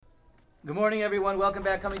Good morning, everyone. Welcome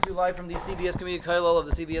back. Coming to you live from the CBS Community Kollel of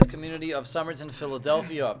the CBS Community of Somerton,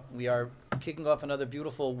 Philadelphia. We are kicking off another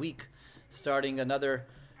beautiful week, starting another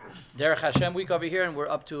Derech Hashem week over here, and we're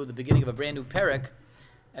up to the beginning of a brand new Perek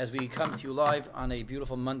as we come to you live on a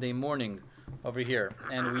beautiful Monday morning over here.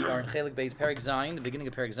 And we are in Chelik Beis Perek Zayin, the beginning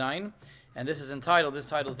of Perek Zayin, and this title is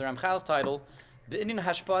the Ramchal's title, Be'inin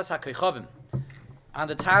Hashpas HaKoichavim, on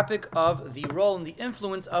the topic of the role and the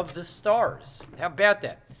influence of the stars. How about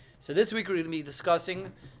that? So this week we're going to be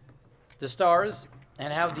discussing the stars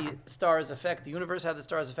and how the stars affect the universe, how the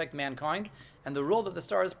stars affect mankind, and the role that the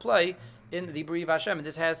stars play in the Derech Hashem. And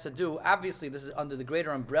this has to do, obviously, this is under the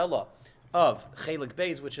greater umbrella of Chelik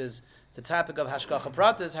Beis, which is the topic of Hashgacha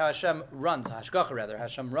Pratis, how Hashem runs,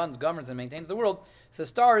 Hashem runs, governs, and maintains the world. So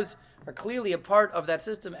stars are clearly a part of that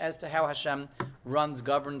system as to how Hashem runs,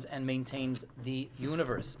 governs, and maintains the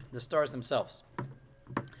universe, the stars themselves.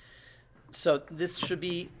 So this should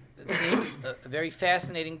be, it seems, a very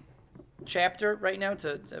fascinating chapter right now,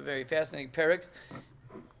 to a very fascinating perek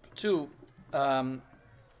to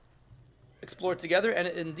explore together, and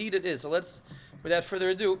indeed it is. So let's, without further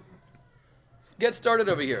ado, get started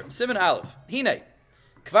over here. Siman Aleph. Hine.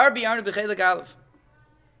 Kvar biyarnu b'chelik Aleph.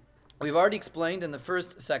 We've already explained in the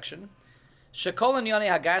first section, Shekol anyane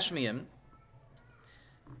hagashmiyim,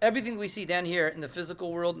 everything we see down here in the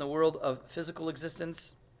physical world, in the world of physical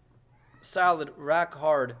existence, solid, rock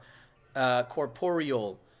hard,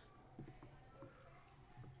 corporeal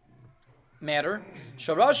matter.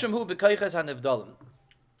 Sharashim hu b'koiches hanivdalim.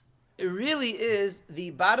 It really is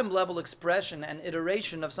the bottom level expression and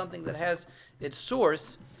iteration of something that has its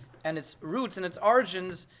source and its roots and its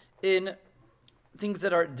origins in things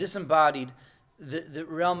that are disembodied, the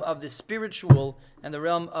realm of the spiritual and the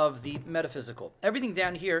realm of the metaphysical. Everything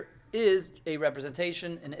down here is a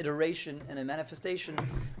representation, an iteration, and a manifestation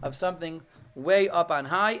of something way up on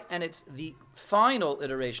high, and it's the final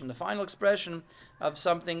iteration, the final expression of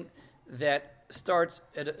something that starts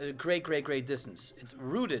at a great, great, great distance. It's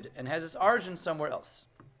rooted and has its origin somewhere else.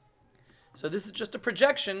 So this is just a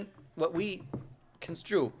projection, what we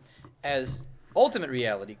construe as ultimate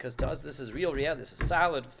reality, because to us this is real reality, this is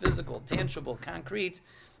solid, physical, tangible, concrete,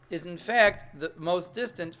 is in fact the most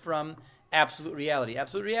distant from absolute reality.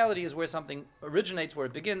 Absolute reality is where something originates, where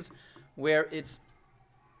it begins, where its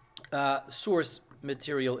source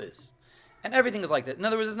material is. And everything is like that. In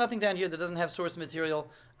other words, there's nothing down here that doesn't have source material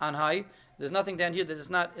on high. There's nothing down here that is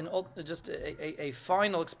not just a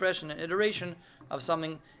final expression, an iteration of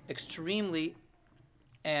something extremely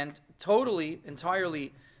and totally,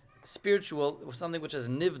 entirely spiritual, something which is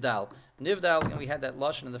nivdal. Nivdal, and we had that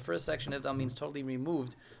lashon in the first section, nivdal means totally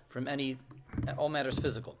removed from all matters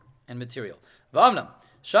physical and material.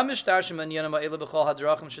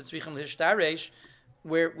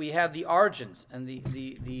 Where we have the origins and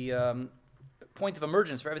the point of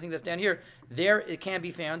emergence for everything that's down here, there it can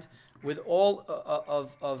be found with all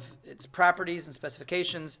of its properties and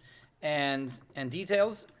specifications and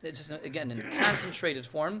details. It's just, again, in concentrated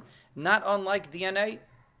form, not unlike DNA.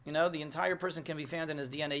 You know, the entire person can be found in his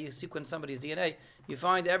DNA. You sequence somebody's DNA, you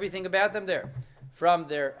find everything about them there, from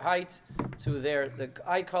their height to the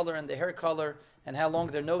eye color and the hair color, and how long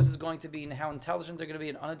their nose is going to be, and how intelligent they're going to be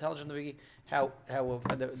and unintelligent they're going to be, how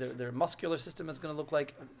their muscular system is going to look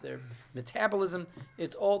like, their metabolism.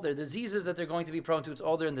 It's all their diseases that they're going to be prone to. It's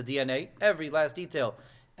all there in the DNA, every last detail.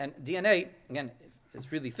 And DNA, again,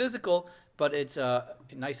 is really physical, but it's a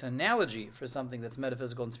nice analogy for something that's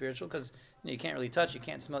metaphysical and spiritual, because you can't really touch, you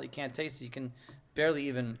can't smell it, you can't taste it, you can barely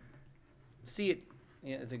even see it.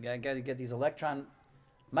 You got to get these electron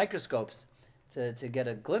microscopes to get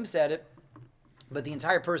a glimpse at it, but the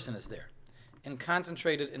entire person is there in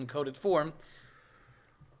concentrated, encoded form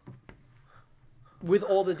with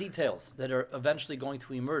all the details that are eventually going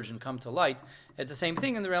to emerge and come to light. It's the same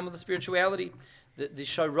thing in the realm of the spirituality. The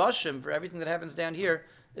sharashim for everything that happens down here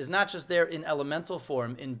is not just there in elemental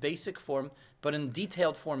form, in basic form, but in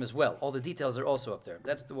detailed form as well. All the details are also up there.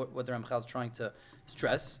 That's what the Ramchal is trying to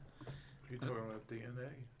stress. You're talking about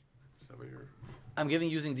DNA? Is that what you're... I'm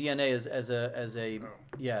using DNA as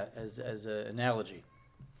an analogy.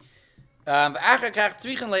 From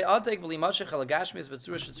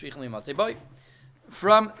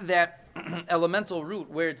that elemental root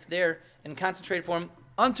where it's there in concentrated form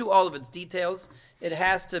unto all of its details, it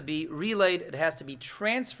has to be relayed, it has to be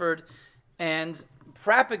transferred and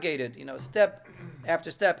propagated, step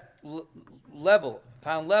after step, level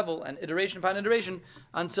upon level, and iteration upon iteration,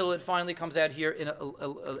 until it finally comes out here in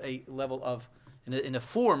a level of, in a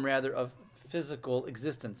form rather, of physical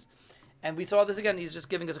existence. And we saw this again. He's just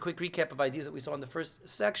giving us a quick recap of ideas that we saw in the first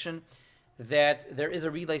section, that there is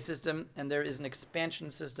a relay system and there is an expansion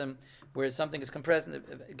system where something is compressed and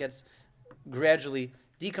it gets gradually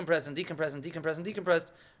decompressed and decompressed and decompressed and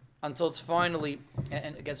decompressed until it's finally,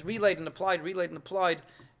 and it gets relayed and applied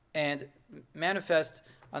and manifest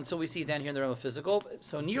until we see it down here in the realm of physical.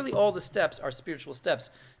 So nearly all the steps are spiritual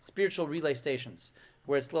steps, spiritual relay stations,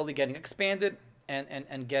 where it's slowly getting expanded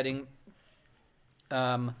and getting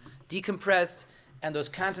decompressed, and those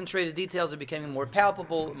concentrated details are becoming more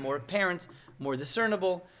palpable, more apparent, more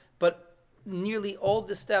discernible. But nearly all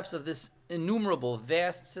the steps of this innumerable,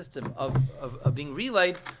 vast system of being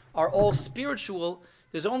relayed are all spiritual.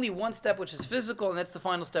 There's only one step which is physical, and that's the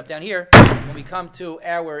final step down here. When we come to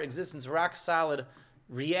our existence, rock solid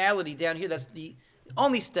reality down here, that's the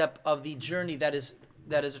only step of the journey that is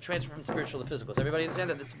a transfer from spiritual to physical. So everybody understand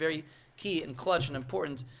that this is very key and clutch and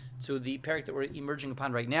important to the parak that we're emerging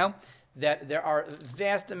upon right now, that there are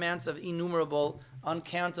vast amounts of innumerable,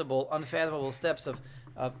 uncountable, unfathomable steps of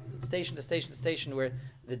station to station to station where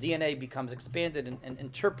the DNA becomes expanded and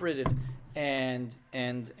interpreted and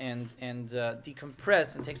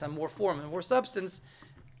decompressed and takes on more form and more substance.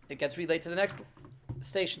 It gets relayed to the next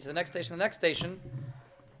station, to the next station, the next station,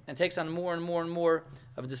 and takes on more and more and more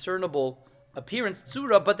of discernible appearance,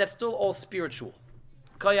 tzura, but that's still all spiritual.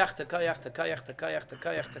 Kayach to kayach to kayach to kayach to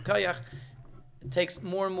kayach to kayach. It takes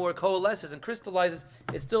more and more, coalesces and crystallizes.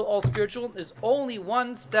 It's still all spiritual. There's only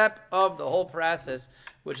one step of the whole process,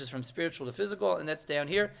 which is from spiritual to physical, and that's down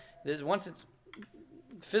here. Once it's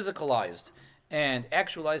physicalized and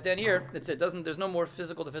actualized down here, that's it. There's no more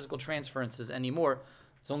physical to physical transferences anymore.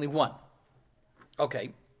 It's only one.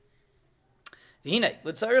 Okay. For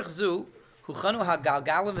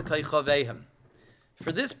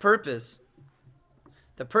this purpose,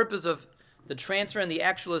 the purpose of the transfer and the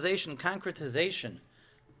actualization, concretization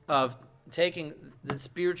of taking the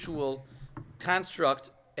spiritual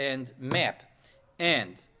construct and map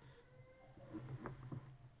and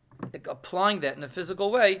applying that in a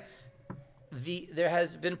physical way, there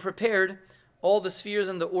has been prepared all the spheres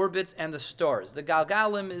and the orbits and the stars. The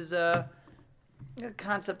Galgalim is a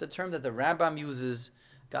concept, a term that the Rambam uses.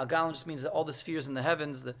 Galgalim just means that all the spheres in the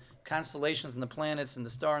heavens, the constellations and the planets and the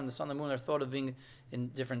star and the sun and the moon are thought of being in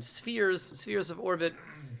different spheres of orbit.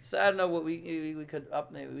 So I don't know what we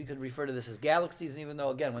could refer to this as galaxies, even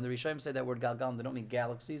though, again, when the Rishonim say that word Galgalim, they don't mean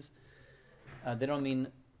galaxies. They don't mean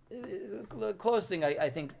close thing. I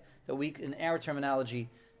think that we, in our terminology,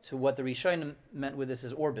 to what the Rishonim meant with this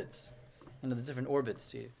is orbits. The different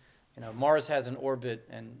orbits. Mars has an orbit,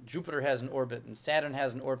 and Jupiter has an orbit, and Saturn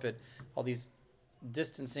has an orbit. All these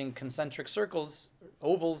distancing concentric circles,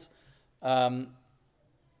 ovals, and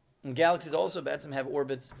galaxies also have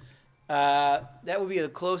orbits. That would be the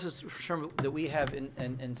closest term that we have in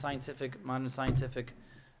modern scientific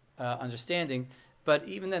understanding. But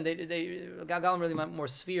even then, Galgalim really meant more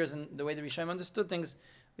spheres, and the way the Rishonim understood things,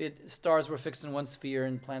 stars were fixed in one sphere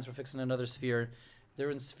and planets were fixed in another sphere. There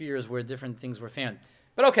were spheres where different things were found.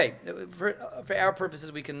 But okay, for our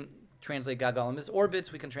purposes, we can translate Galgalim as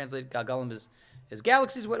orbits. We can translate Galgalim as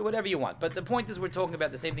galaxies, whatever you want. But the point is, we're talking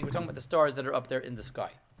about the same thing. We're talking about the stars that are up there in the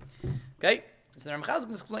sky. Okay? So the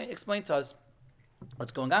Ramchal is going to explain to us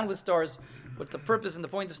what's going on with stars, what's the purpose and the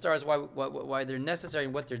point of stars, why they're necessary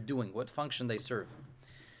and what they're doing, what function they serve.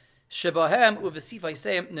 Shebahem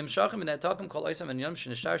uvesifaisem nimshachim v'netakim kol oisam v'niyam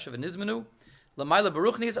shenishar shevenizmenu l'mayla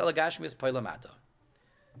baruchnis alagashmis pailamata.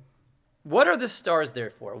 What are the stars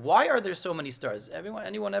there for? Why are there so many stars?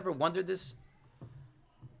 Anyone ever wondered this?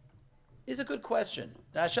 It's a good question.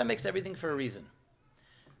 Hashem makes everything for a reason.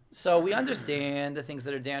 So we understand the things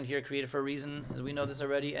that are down here created for a reason. As we know this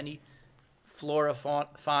already. Any flora,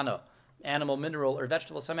 fauna, animal, mineral, or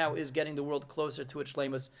vegetable somehow is getting the world closer to its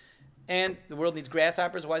shleimus. And the world needs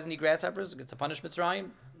grasshoppers. Why does it need grasshoppers? Because to punish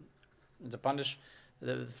Mitzrayim, to punish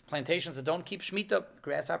the plantations that don't keep Shemitah.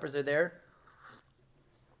 Grasshoppers are there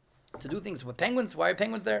to do things with penguins. Why are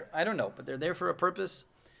penguins there? I don't know, but they're there for a purpose.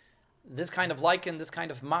 This kind of lichen, this kind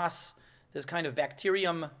of moss, this kind of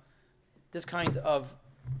bacterium, this kind of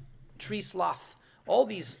tree sloth, all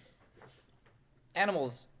these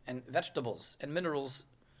animals and vegetables and minerals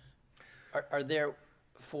are there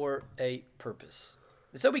for a purpose.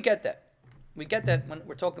 So we get that. We get that when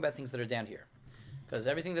we're talking about things that are down here. Because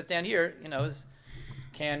everything that's down here,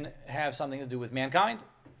 can have something to do with mankind,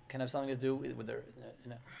 can have something to do with their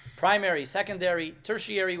primary, secondary,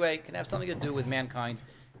 tertiary way, can have something to do with mankind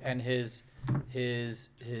and his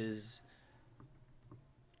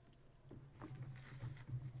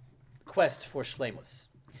quest for shleimus.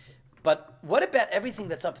 But what about everything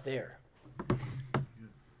that's up there?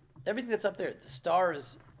 Everything that's up there, the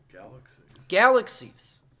stars,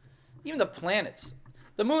 galaxies, even the planets.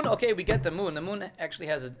 The moon, okay, we get the moon. The moon actually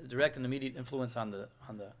has a direct and immediate influence on the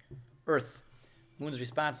earth. The moon is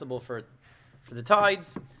responsible for the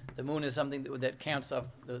tides. The moon is something that counts off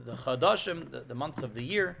the chadashim, the months of the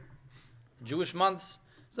year, the Jewish months.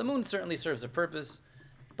 So the moon certainly serves a purpose.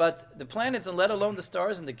 But the planets, and let alone the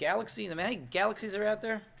stars and the galaxy, how many galaxies are out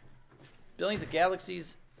there? Billions of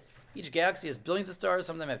galaxies. Each galaxy has billions of stars.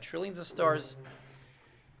 Some of them have trillions of stars.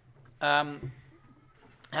 How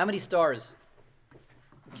many stars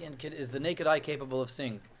is the naked eye capable of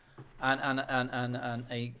seeing on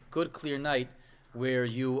a good, clear night where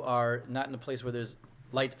you are not in a place where there's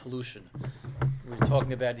light pollution? We're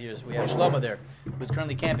talking about here. We have Shlomo there, who's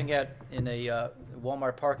currently camping out in a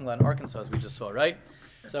Walmart parking lot in Arkansas, as we just saw, right?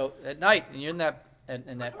 So at night, and you're in that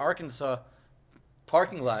Arkansas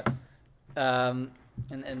parking lot, and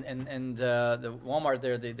the Walmart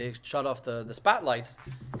there, they shut off the spotlights.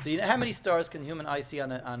 So you know how many stars can human eye see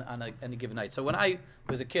on any given night? So when I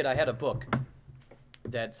was a kid, I had a book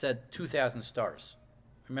that said 2,000 stars.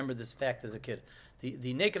 I remember this fact as a kid.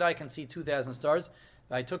 The naked eye can see 2,000 stars.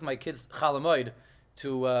 I took my kids Chalamoid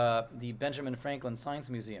to the Benjamin Franklin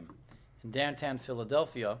Science Museum in downtown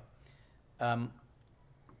Philadelphia.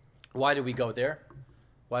 Why did we go there?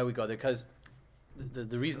 Because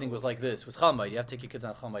the reasoning was like this. It was Chalamoid. You have to take your kids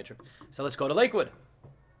on a Chalamoid trip. So let's go to Lakewood.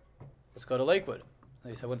 And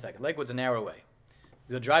they said, 1 second. Lakewood's an hour away.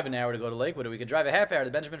 We could drive an hour to go to Lakewood, or we could drive a half hour to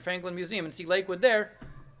the Benjamin Franklin Museum and see Lakewood there,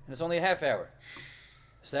 and it's only a half hour.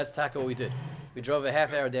 So that's what we did. We drove a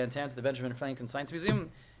half hour downtown to the Benjamin Franklin Science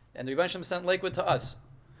Museum, and the Rebbe Shem sent Lakewood to us.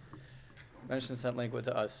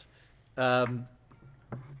 In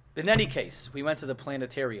any case, we went to the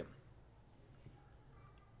planetarium.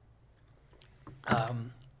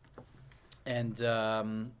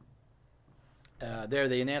 There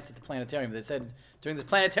they announced at the planetarium. They said during this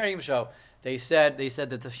planetarium show, they said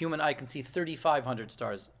that the human eye can see 3,500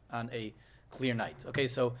 stars on a clear night. Okay,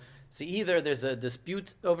 so either there's a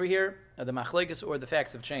dispute over here, the machlekes, or the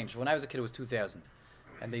facts have changed. When I was a kid, it was 2,000,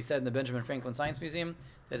 and they said in the Benjamin Franklin Science Museum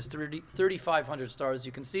that it's 3,500 stars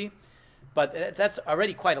you can see, but that's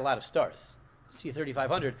already quite a lot of stars. See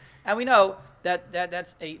 3,500, and we know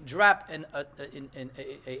that's a drop in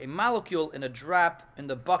a molecule in a drop in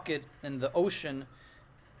the bucket in the ocean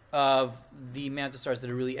of the amount of stars that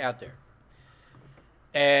are really out there.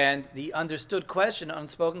 And the understood question,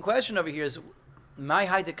 unspoken question over here is, my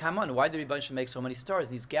haide kaman, why did Rebbe Shem make so many stars?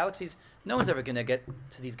 These galaxies, no one's ever going to get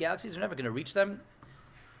to these galaxies. We're never going to reach them.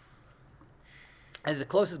 And the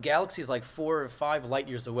closest galaxy is like 4 or 5 light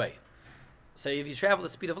years away. So if you travel the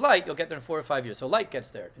speed of light, you'll get there in 4 or 5 years. So light gets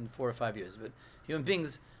there in 4 or 5 years. But human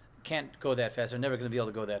beings can't go that fast. They're never going to be able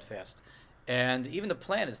to go that fast. And even the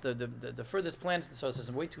planets, the furthest planets in the solar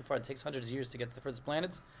system, way too far. It takes hundreds of years to get to the furthest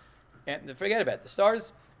planets. And forget about it. The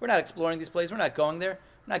stars. We're not exploring these places. We're not going there.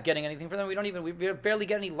 We're not getting anything from them. We barely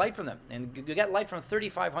get any light from them. And you get light from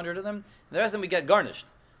 3,500 of them. And the rest of them we get garnished.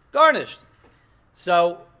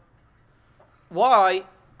 So why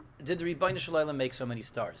did the Rebbeinu Shalom make so many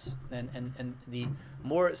stars? And the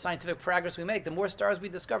more scientific progress we make, the more stars we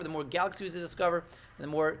discover, the more galaxies we discover, and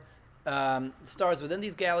the more stars within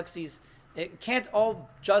these galaxies. It can't all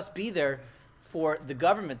just be there for the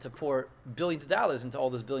government to pour billions of dollars into all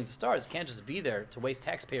those billions of stars. It can't just be there to waste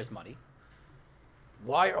taxpayers' money.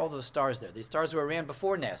 Why are all those stars there? These stars were around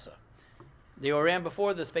before NASA. They were around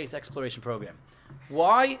before the space exploration program.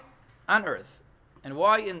 Why on Earth? And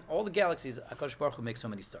why in all the galaxies HaKadosh Baruch Hu makes so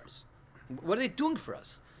many stars? What are they doing for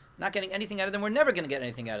us? Not getting anything out of them. We're never going to get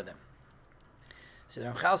anything out of them. So the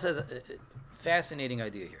Ramchal says a fascinating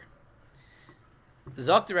idea here.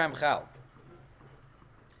 Zok the Ramchal.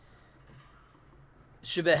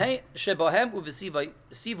 Shebohem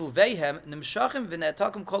uvesivuveihem nimshachim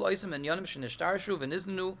v'ne'atakum kol oisem en yonim shenishtarshu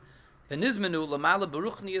v'nizmenu lamala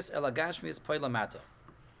beruchnius elagashmius poilamata.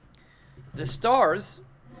 The stars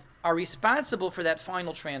are responsible for that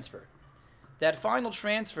final transfer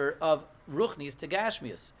of ruchnis to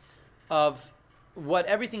gashmius, of what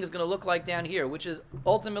everything is going to look like down here, which is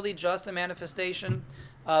ultimately just a manifestation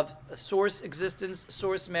of a source existence,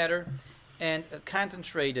 source matter, and a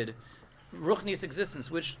concentrated ruchnis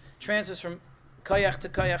existence, which transfers from kayach to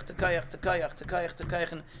kayach to kayach to kayach to kayach to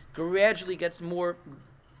kayach, and gradually gets more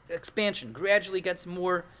expansion, gradually gets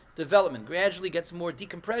more development, gradually gets more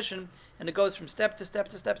decompression, and it goes from step to step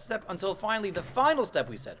to step to step until finally the final step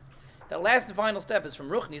we said. That last and final step is from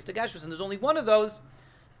ruchnis to gashmius, and there's only one of those.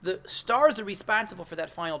 The stars are responsible for that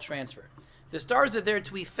final transfer. The stars are there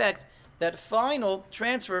to effect that final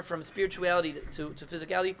transfer from spirituality to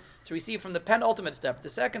physicality, to receive from the penultimate step, the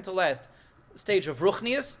second to last stage of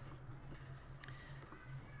ruchnius,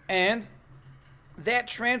 and that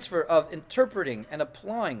transfer of interpreting and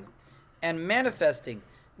applying and manifesting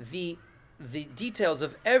the details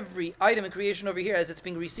of every item in creation over here as it's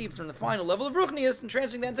being received from the final level of Ruchnius and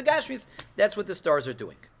transferring that into Gashmis, that's what the stars are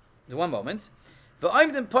doing. One moment.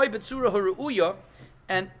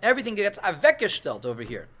 And everything gets avekgestellt over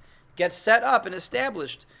here, gets set up and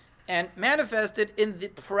established and manifested in the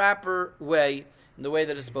proper way, in the way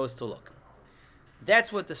that it's supposed to look.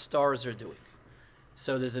 That's what the stars are doing.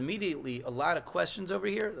 So there's immediately a lot of questions over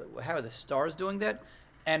here. How are the stars doing that?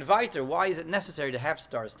 And weiter, why is it necessary to have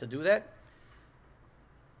stars to do that?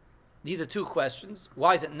 These are two questions.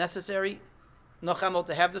 Why is it necessary, Nochamol,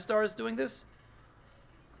 to have the stars doing this?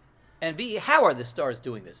 And B, how are the stars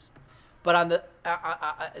doing this? But on the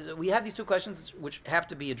we have these two questions which have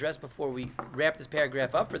to be addressed before we wrap this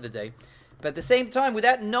paragraph up for the day. But at the same time,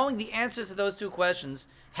 without knowing the answers to those two questions,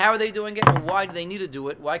 how are they doing it and why do they need to do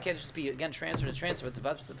it? Why can't it just be, again, transfer to transfer? If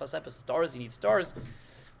it's stars, you need stars.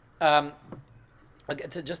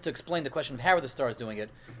 Just to explain the question of how are the stars doing it,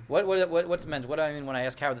 what's meant? What do I mean when I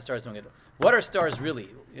ask how are the stars doing it? What are stars really?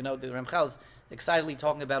 You know, the Ramchal is excitedly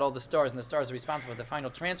talking about all the stars, and the stars are responsible for the final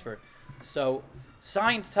transfer. So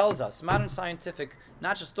science tells us, modern scientific,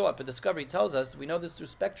 not just thought, but discovery tells us, we know this through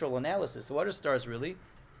spectral analysis. So what are stars really?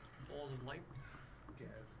 Balls of light. Gas.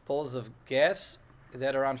 Balls of gas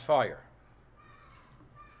that are on fire,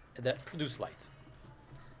 that produce light.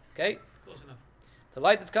 Okay? Close enough. The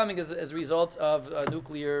light that's coming is as a result of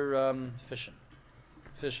nuclear fission,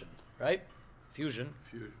 right? Fusion.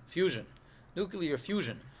 Nuclear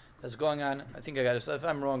fusion that's going on. I think I got it. So if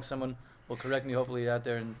I'm wrong, someone will correct me, hopefully out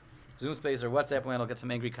there in Zoom space or WhatsApp land. I'll get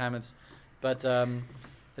some angry comments. But I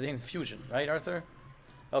think it's fusion, right, Arthur?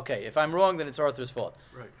 Okay, if I'm wrong, then it's Arthur's fault.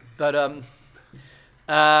 Right. But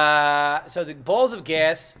so the balls of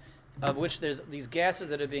gas, of which there's these gases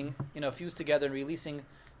that are being fused together and releasing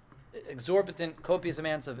exorbitant, copious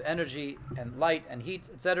amounts of energy and light and heat,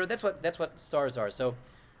 etc. That's what stars are. So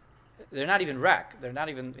they're not even rack. They're not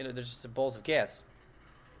even they're just balls of gas.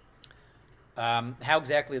 How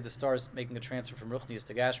exactly are the stars making a transfer from Ruchnius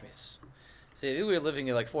to Gashmius? See, if we were living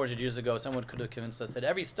here like 400 years ago, someone could have convinced us that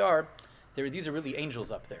every star, these are really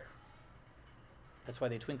angels up there. That's why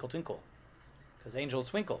they twinkle, twinkle. Because angels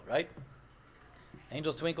twinkle, right?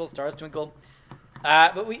 Angels twinkle, stars twinkle.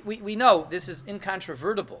 But we know this is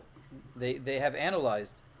incontrovertible. They have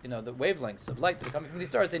analyzed, the wavelengths of light that are coming from these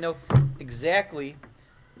stars. They know exactly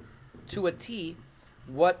to a T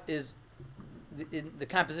what is the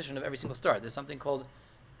composition of every single star. There's something called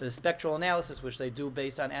the spectral analysis, which they do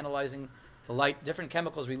based on analyzing the light. Different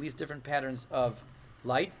chemicals release different patterns of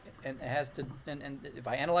light, and it has to. And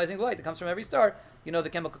by analyzing the light that comes from every star, you know the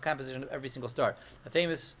chemical composition of every single star. A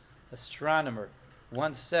famous astronomer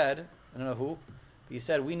once said, I don't know who, but he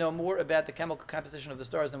said, we know more about the chemical composition of the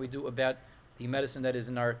stars than we do about the medicine that is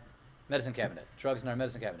in our medicine cabinet, drugs in our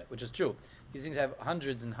medicine cabinet, which is true. These things have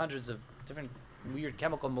hundreds and hundreds of different weird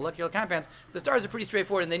chemical molecular compounds. The stars are pretty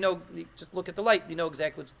straightforward, and they know, just look at the light, you know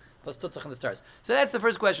exactly what's tutzach in the stars. So that's the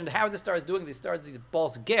first question. How are the stars doing? These stars, these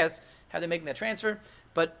balls of gas, how are they making that transfer?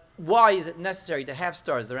 But why is it necessary to have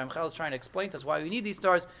stars? The Ramchal is trying to explain to us why we need these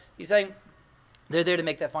stars. He's saying they're there to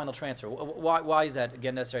make that final transfer. Why is that,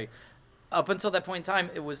 again, necessary? Up until that point in time,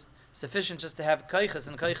 it was sufficient just to have kaiches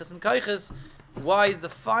and kaiches and kaiches. Why is the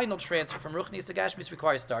final transfer from Ruchnius to Gashmis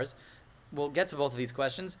require stars? We'll get to both of these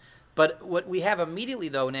questions. But what we have immediately,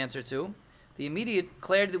 though, an answer to, the immediate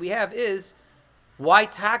clarity that we have is, why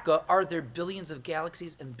taka are there billions of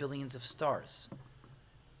galaxies and billions of stars?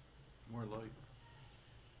 More light.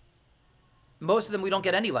 Most of them we don't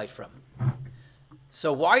get any light from.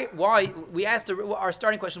 So why we asked our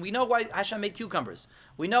starting question, we know why Hashem made cucumbers.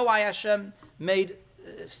 We know why Hashem made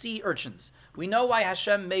sea urchins. We know why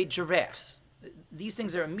Hashem made giraffes. These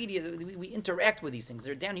things are immediate. We interact with these things.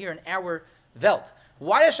 They're down here in our Welt.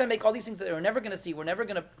 Why does Hashem make all these things that we're never going to see, we're never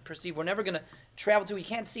going to perceive, we're never going to travel to, we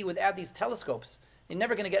can't see without these telescopes? You're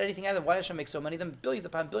never going to get anything out of them. Why does Hashem make so many of them? Billions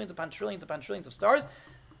upon trillions of stars.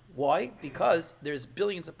 Why? Because there's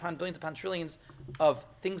billions upon trillions of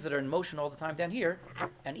things that are in motion all the time down here,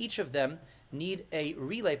 and each of them need a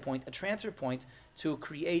relay point, a transfer point, to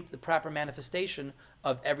create the proper manifestation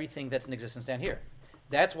of everything that's in existence down here.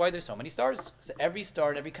 That's why there's so many stars. So every star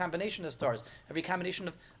and every combination of stars, every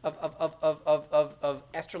combination of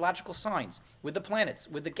astrological signs, with the planets,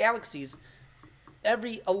 with the galaxies,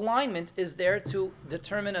 every alignment is there to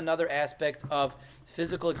determine another aspect of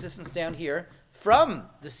physical existence down here, from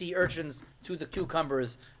the sea urchins to the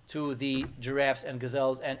cucumbers to the giraffes and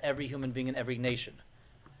gazelles and every human being in every nation.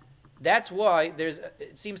 That's why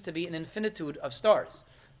it seems to be an infinitude of stars.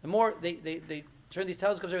 The more they turn these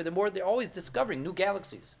telescopes over, the more they're always discovering new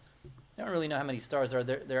galaxies. They don't really know how many stars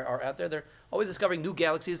there are out there. They're always discovering new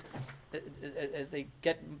galaxies as they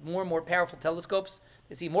get more and more powerful telescopes.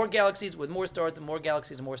 They see more galaxies with more stars and more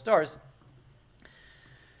galaxies and more stars.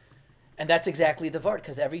 And that's exactly the Vart,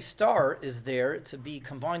 because every star is there to be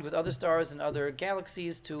combined with other stars and other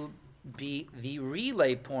galaxies to be the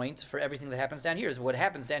relay point for everything that happens down here. So what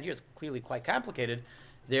happens down here is clearly quite complicated.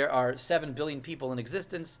 There are 7 billion people in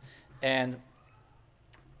existence, and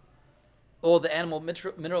all the animal,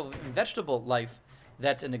 mineral, and vegetable life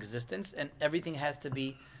that's in existence, and everything has to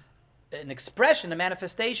be an expression, a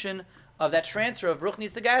manifestation of that transfer of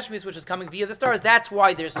Ruchnis to Gashmis, which is coming via the stars. That's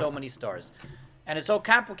why there's so many stars. And it's so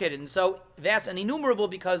complicated and so vast and innumerable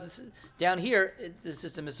because down here, the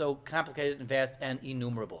system is so complicated and vast and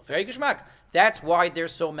innumerable. Very geschmack. That's why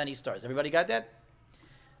there's so many stars. Everybody got that?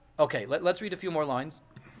 Okay, let's read a few more lines.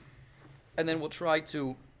 And then we'll try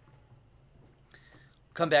to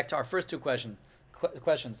come back to our first two questions.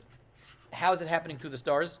 How is it happening through the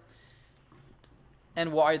stars?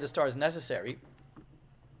 And why are the stars necessary?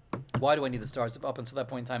 Why do I need the stars? Up until that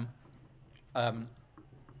point in time,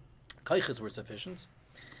 Kaiches were sufficient.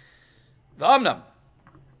 The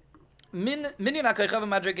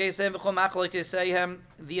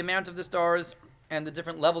amount of the stars and the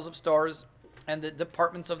different levels of stars and the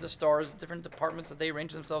departments of the stars, different departments that they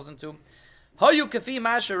arrange themselves into. The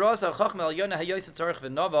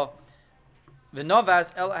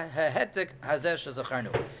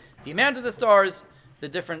amount of the stars, the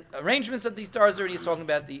different arrangements of these stars, already he's talking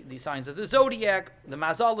about the signs of the zodiac, the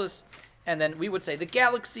mazalas, and then we would say the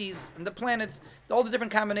galaxies and the planets, all the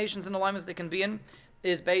different combinations and alignments they can be in,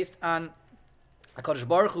 is based on HaKadosh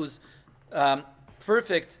Baruch Hu's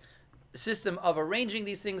perfect system of arranging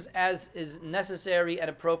these things as is necessary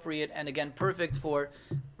and appropriate, and again perfect for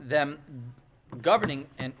them governing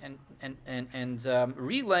and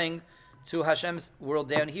relaying to Hashem's world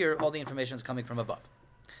down here. All the information is coming from above.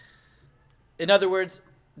 In other words,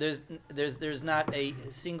 there's not a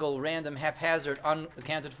single random haphazard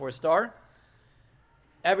unaccounted for star.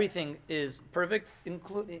 Everything is perfect,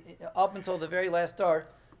 including up until the very last star,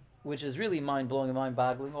 which is really mind-blowing and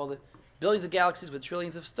mind-boggling. All the billions of galaxies with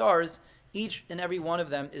trillions of stars, each and every one of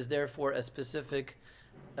them is there for a specific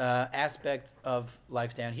aspect of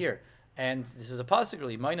life down here. And this is a pasuk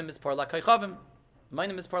really. Mainam mispar lakaychavim.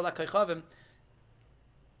 Mainam mispar lakaychavim.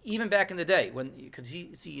 Even back in the day, when you could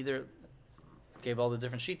see either gave all the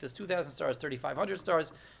different shitas, 2,000 stars, 3,500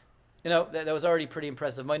 stars. That was already pretty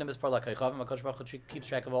impressive. Mainam mispar lakaychavim. HaKadosh Baruch Hu keeps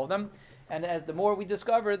track of all of them. And as the more we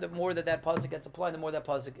discover, the more that pasuk gets applied, the more that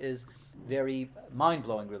pasuk is very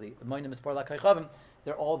mind-blowing, really. Mainam mispar lakaychavim.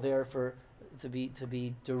 They're all there to be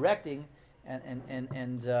directing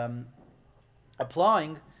and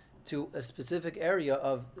applying to a specific area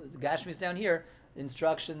of Gashmis down here,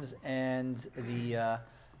 instructions and the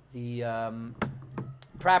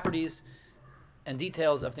properties and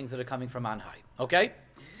details of things that are coming from on high. Okay?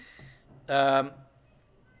 What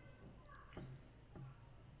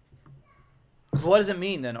does it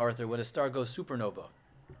mean then, Arthur, when a star goes supernova?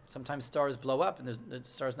 Sometimes stars blow up and the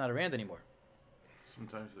star's not around anymore.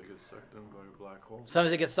 Sometimes they get sucked in by a black hole.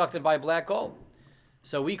 Sometimes they get sucked in by a black hole.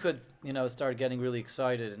 So we could, start getting really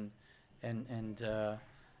excited and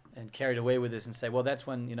carried away with this and say, well, that's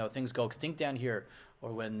when things go extinct down here,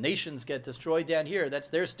 or when nations get destroyed down here. That's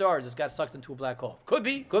their star just got sucked into a black hole. Could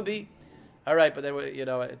be. All right, but then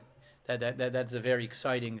that's a very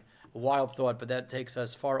exciting, wild thought, but that takes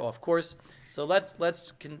us far off course. So let's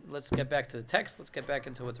get back to the text. Let's get back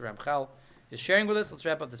into what the Ramchal is sharing with us. Let's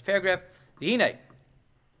wrap up this paragraph. V'hinei.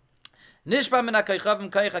 Again, from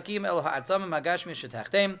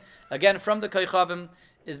the Koichavim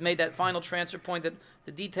is made that final transfer point, that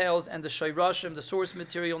the details and the Shayrashim, the source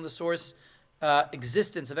material and the source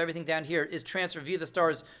existence of everything down here is transferred via the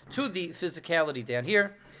stars to the physicality down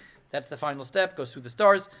here. That's the final step, goes through the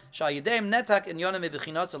stars. Via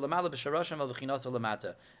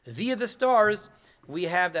the stars, we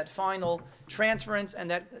have that final transference,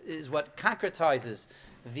 and that is what concretizes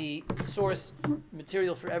the source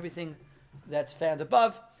material for everything that's found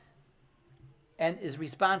above and is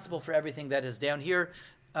responsible for everything that is down here,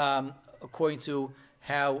 according to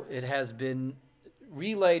how it has been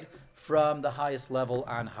relayed from the highest level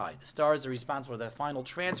on high. The stars are responsible for the final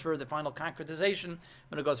transfer, the final concretization,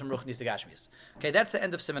 when it goes from Ruchnis to Gashmis. Okay, that's the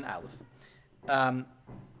end of Siman Aleph.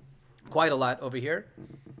 Quite a lot over here.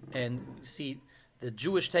 And you see the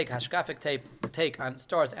Jewish Hashkafic take on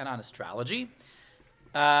stars and on astrology.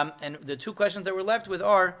 And the two questions that we're left with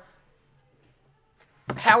are,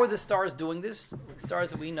 how are the stars doing this? Stars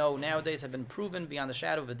that we know nowadays have been proven beyond the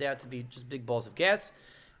shadow of a doubt to be just big balls of gas.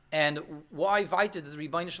 And why Vita does the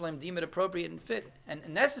Rebbeinu Shalom deem it appropriate and fit and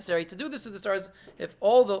necessary to do this with the stars if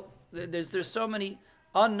there's so many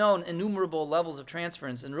unknown, innumerable levels of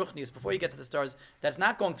transference in Ruchnius before you get to the stars that's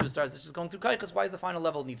not going through stars, it's just going through Kaichas. Why is the final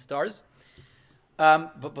level need stars?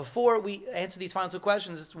 But before we answer these final two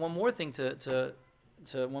questions, just one more thing to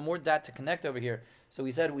one more dot to connect over here. So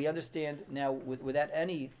we said we understand now without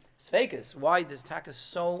any Sfekas why there's taka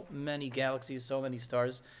so many galaxies, so many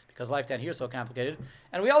stars, because life down here is so complicated.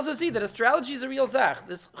 And we also see that astrology is a real zach,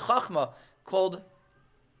 this chachma called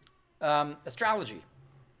astrology,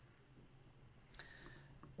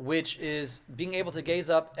 which is being able to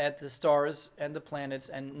gaze up at the stars and the planets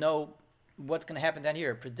and know what's going to happen down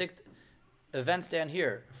here, predict events down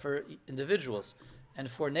here for individuals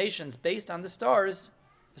and for nations based on the stars.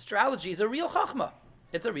 Astrology is a real chachma.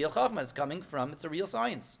 It's a real chachma. It's a real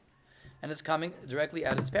science. And it's coming directly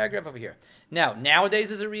out of this paragraph over here. Now,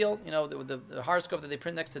 nowadays, is it real? You know, the horoscope that they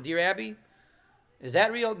print next to Dear Abby, is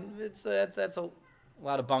that real? That's a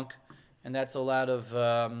lot of bunk, and that's a lot of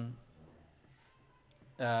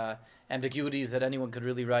ambiguities that anyone could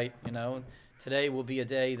really write. You know, today will be a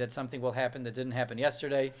day that something will happen that didn't happen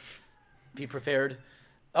yesterday. Be prepared.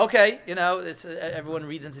 Okay, you know, everyone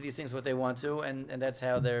reads into these things what they want to, and that's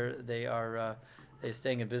how they're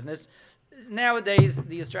staying in business. Nowadays,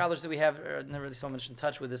 the astrologers that we have are not really so much in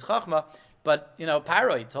touch with this chachma, but, you know,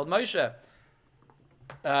 Paroi told Moshe,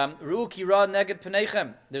 Ru'u ki ra neged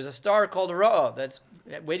penechem. There's a star called Ra'ah that's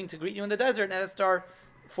waiting to greet you in the desert, and that star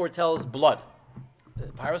foretells blood.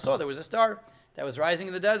 Paro saw there was a star that was rising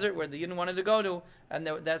in the desert where the Yidden wanted to go to, and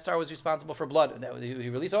that star was responsible for blood. And he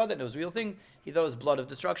really saw that, and it was a real thing. He thought it was blood of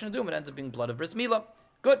destruction and doom. It ended up being blood of bris milah.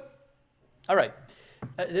 Good. All right.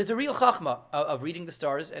 There's a real chachma of reading the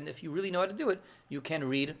stars, and if you really know how to do it, you can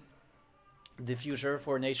read the future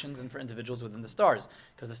for nations and for individuals within the stars,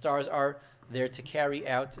 because the stars are there to carry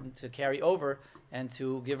out and to carry over and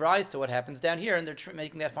to give rise to what happens down here, and they're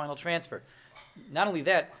making that final transfer. Not only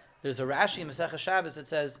that, there's a Rashi in Masechah Shabbos that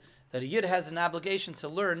says that a Yid has an obligation to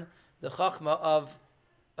learn the chachma of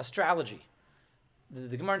astrology.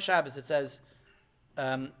 The Gemara in Shabbos, it says,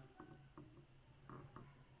 the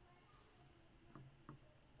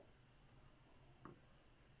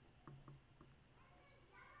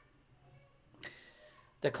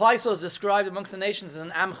Kleisel is described amongst the nations as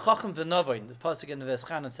an Am Chacham V'Novain. The pasuk in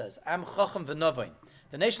Veschanan says, Am Chacham V'Novain.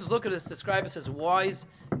 The nations look at us, describe us as wise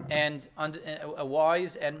and a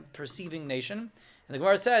wise and perceiving nation. And the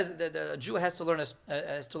Gemara says that a Jew has to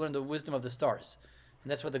learn the wisdom of the stars,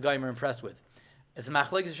 and that's what the Goyim are impressed with. It's a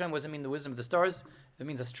Machlekes Hashem. What does it mean, the wisdom of the stars? It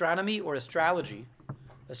means astronomy or astrology.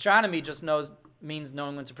 Astronomy just means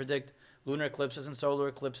knowing when to predict lunar eclipses and solar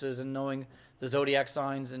eclipses and knowing the zodiac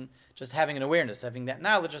signs and just having an awareness, having that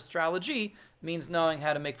knowledge. Astrology means knowing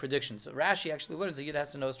how to make predictions. So Rashi actually learns that Yid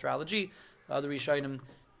has to know astrology. Other Rishonim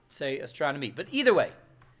say astronomy. But either way,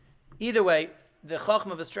 the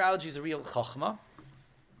chachma of astrology is a real chachma.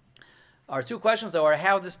 Our two questions, though, are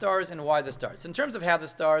how the stars and why the stars. In terms of how the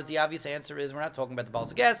stars, the obvious answer is we're not talking about the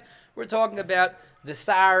balls of gas. We're talking about the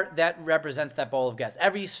star that represents that ball of gas.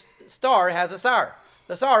 Every star has a star.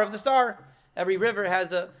 The star of the star. Every river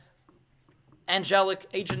has a angelic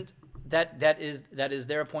agent that is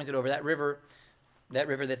there appointed over that river. That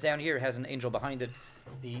river that's down here has an angel behind it.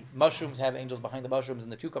 The mushrooms have angels behind the mushrooms,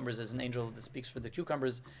 and the cucumbers is an angel that speaks for the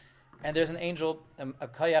cucumbers. And there's an angel, a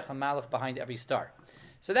kayach, a malach behind every star.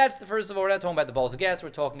 So that's the first of all. We're not talking about the balls of gas. We're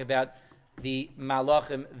talking about the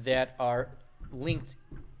malachim that are linked,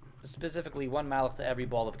 specifically one malach to every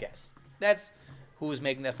ball of gas. That's who's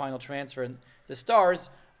making that final transfer. And the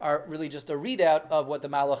stars are really just a readout of what the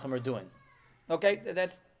malachim are doing. Okay,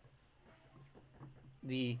 that's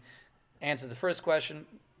the answer to the first question.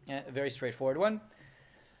 A very straightforward one.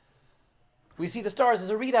 We see the stars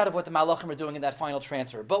as a readout of what the malachim are doing in that final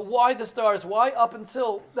transfer. But why the stars? Why up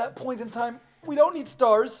until that point in time we don't need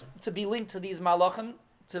stars to be linked to these malachim,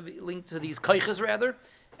 to be linked to these kaiches rather?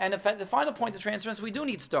 And in fact, the final point of transference, we do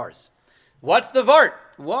need stars. What's the vart?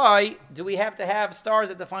 Why do we have to have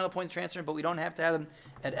stars at the final point of transfer, but we don't have to have them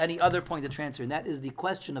at any other point of transfer? And that is the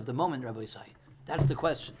question of the moment, Rabbi Yisai. That's the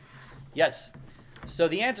question. Yes. So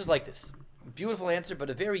the answer is like this. Beautiful answer,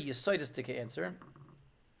 but a very yesodistic answer.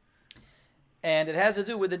 And it has to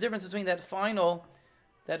do with the difference between that final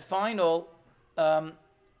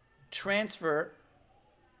transfer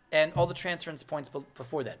and all the transference points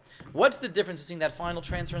before that. What's the difference between that final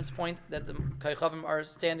transference point that the Kaychavim are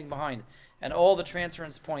standing behind and all the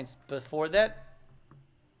transference points before that?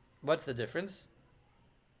 What's the difference?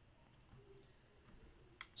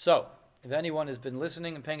 So, if anyone has been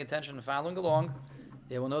listening and paying attention and following along,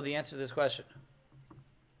 they will know the answer to this question.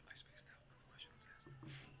 I spaced out when the question was asked.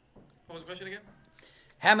 What was the question again?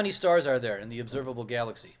 How many stars are there in the observable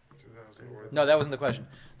galaxy? 2000. No, that wasn't the question.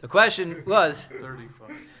 The question was,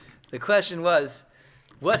 35. the question was,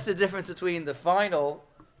 what's the difference between the final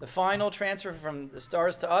transfer from the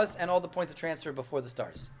stars to us and all the points of transfer before the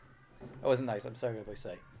stars? That wasn't nice. I'm sorry if I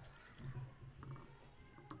say.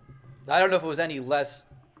 I don't know if it was any less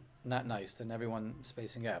not nice than everyone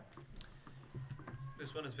spacing out.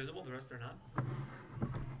 This one is visible, the rest are not?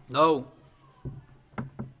 No.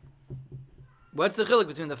 What's the chiluk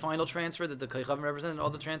between the final transfer that the Kaychavim represent and all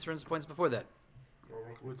the transference points before that?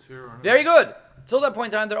 What's here? Very good. Till that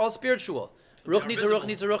point in time, they're all spiritual. So they are Ruchni to visible.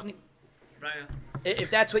 Ruchni to Ruchni. Right. If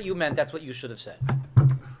that's what you meant, that's what you should have said.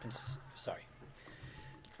 Sorry.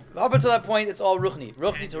 Up until that point, it's all Ruchni.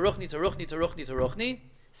 Ruchni to Ruchni to Ruchni to Ruchni to Ruchni.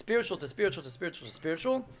 Spiritual to spiritual to spiritual to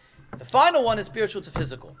spiritual. The final one is spiritual to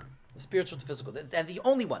physical. Spiritual to physical. And the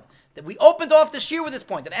only one that we opened off the shir with this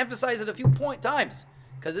point and emphasized it a few times,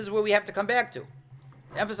 because this is where we have to come back to.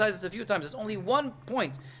 Emphasize this a few times. There's only one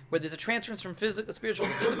point where there's a transference from spiritual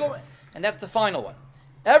to physical, and that's the final one.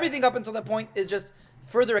 Everything up until that point is just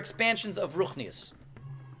further expansions of Ruchnius.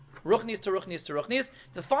 Ruchnius to Ruchnius to Ruchnius.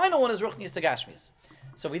 The final one is Ruchnius to Gashmius.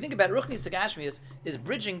 So if we think about Ruchnius to Gashmius, is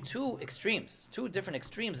bridging two extremes, two different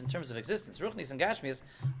extremes in terms of existence. Ruchnius and Gashmius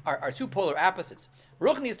are two polar opposites.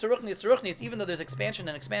 Ruchnius to Ruchnius to Ruchnius, even though there's expansion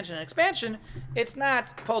and expansion and expansion, it's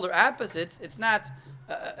not polar opposites. It's not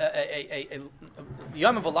a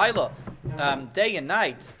Yom and Valayla, day and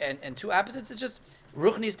night, and two opposites. It's just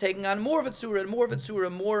Ruchnius taking on more of a tzura and more of a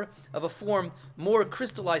tzura, more of a form, more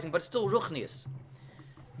crystallizing, but still Ruchnius.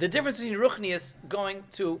 The difference between Ruchnius going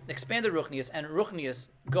to expanded Ruchnius and Ruchnius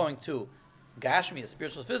going to Gashmius,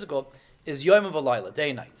 spiritual physical, is Yom and Valayla, day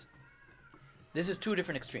and night. This is two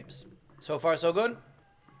different extremes. So far, so good.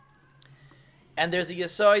 And there's a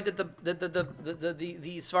Yesod that the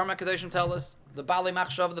Svarim HaKadoshim tell us, the Balei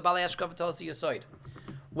Machshav, the Balei Ashkav tell us the Yesod.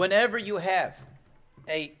 Whenever you have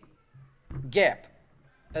a gap,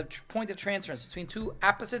 a point of transference between two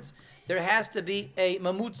opposites, there has to be a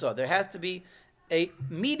mamutza, there has to be a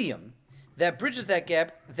medium that bridges that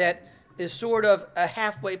gap, that is sort of a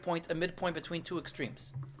halfway point, a midpoint between two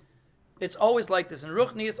extremes. It's always like this in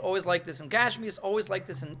Ruchnius, always like this in Gashmius, always like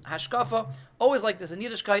this in Hashkafa, always like this in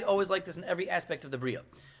Yiddishkeit, always like this in every aspect of the Bria.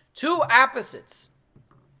 Two opposites,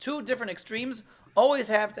 two different extremes, always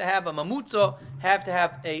have to have a mamutza, have to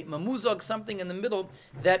have a mamuzog, something in the middle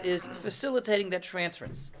that is facilitating that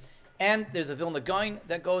transference. And there's a Vilna Gaon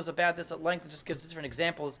that goes about this at length and just gives different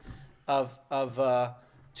examples of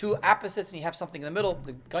two opposites, and you have something in the middle.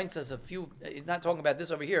 The Gaon says a few. He's not talking about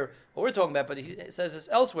this over here, what we're talking about, but he says this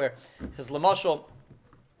elsewhere. He says, "Lamashal,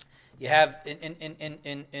 you have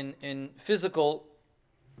in physical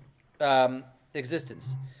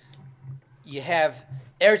existence, you have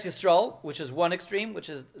Eretz Yisrael, which is one extreme, which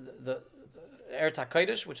is the Eretz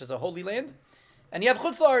HaKodesh, which is a holy land, and you have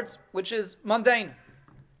Chutz La'aretz, which is mundane.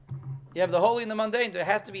 You have the holy and the mundane. There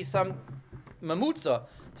has to be some mamutza,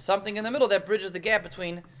 something in the middle that bridges the gap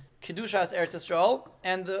between Kedushas Eretz Yisrael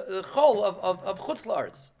and the Chol of Chutz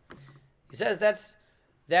La'aretz. He says that's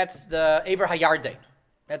the Aver Hayarden.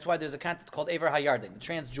 That's why there's a concept called Aver Hayarden. The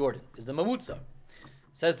Transjordan is the mamutza.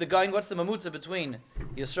 Says the guy, what's the mamutza between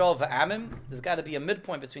Yisrael v'Amim? There's got to be a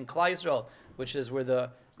midpoint between Klal Yisrael, which is where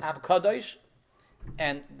the Am Kadosh,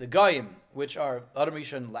 and the Goyim, which are Adam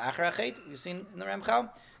Rishon La'achar Achet. We've seen in the Ramchal.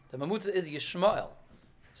 The mamutza is Yishmael,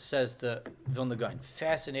 says the Vilna Gaon.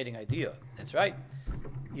 Fascinating idea. That's right.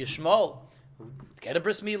 Yishmael, who get a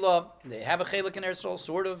bris milah, they have a chelik in Eretz Yisrael,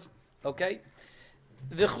 sort of. Okay.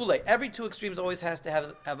 V'chulei. Every two extremes always has to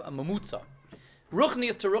have a mamutza.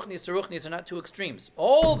 Ruchnius to Ruchnius to Ruchnius are not two extremes.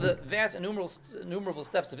 All the vast innumerable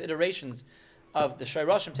steps of iterations of the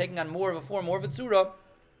Shairashim taking on more of a form, more of a tzura,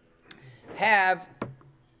 have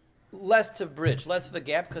less to bridge, less of a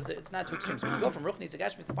gap, because it's not two extremes. When you go from Ruchnius to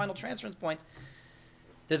Gashmius, the final transference point,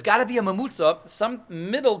 there's got to be a mamutza, some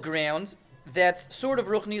middle ground that's sort of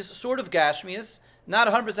Ruchnius, sort of Gashmius, not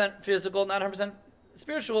 100% physical, not 100%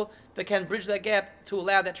 spiritual, but can bridge that gap to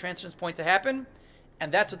allow that transference point to happen.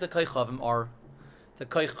 And that's what the Kaychavim are. The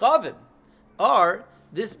Kaychavim are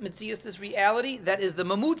this mitzias, this reality that is the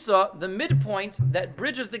mamutza, the midpoint that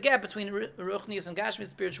bridges the gap between Ruchnius and Gashmius,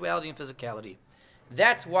 spirituality and physicality.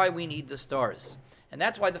 That's why we need the stars. And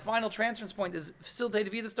that's why the final transference point is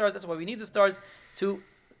facilitated via the stars. That's why we need the stars to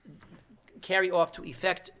carry off, to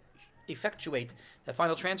effectuate that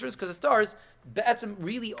final transference, because the stars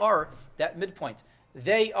really are that midpoint.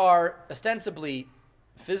 They are ostensibly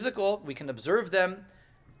physical. We can observe them.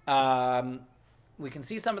 We can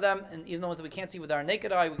see some of them, and even those that we can't see with our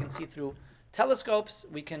naked eye, we can see through telescopes.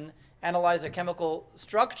 We can analyze their chemical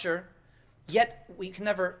structure, Yet we can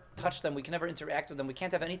never touch them, we can never interact with them, we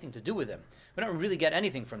can't have anything to do with them. We don't really get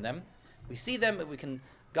anything from them. We see them, we can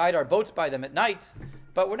guide our boats by them at night,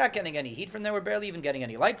 but we're not getting any heat from them, we're barely even getting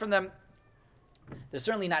any light from them. They're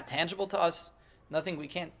certainly not tangible to us. Nothing, we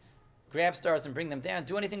can't grab stars and bring them down,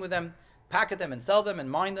 do anything with them, pocket them and sell them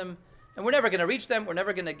and mine them. And we're never going to reach them, we're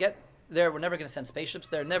never going to get there, we're never going to send spaceships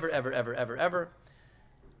there, never, ever, ever, ever, ever.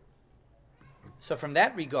 So from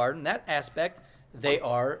that regard, in that aspect, they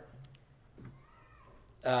are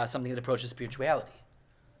something that approaches spirituality.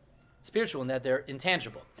 Spiritual in that they're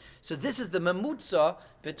intangible. So this is the mamutza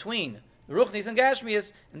between Ruchnis and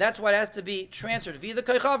Gashmias, and that's why it has to be transferred via the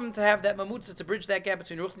Koichavim to have that mamutza, to bridge that gap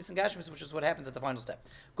between Ruchnis and Gashmias, which is what happens at the final step.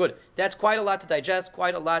 Good. That's quite a lot to digest,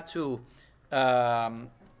 quite a lot to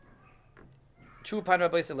chew upon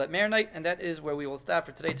Rabbi Yisrael at Marinite, and that is where we will stop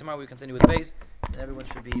for today. Tomorrow we continue with Beis, and everyone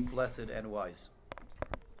should be blessed and wise.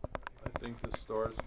 I think the stars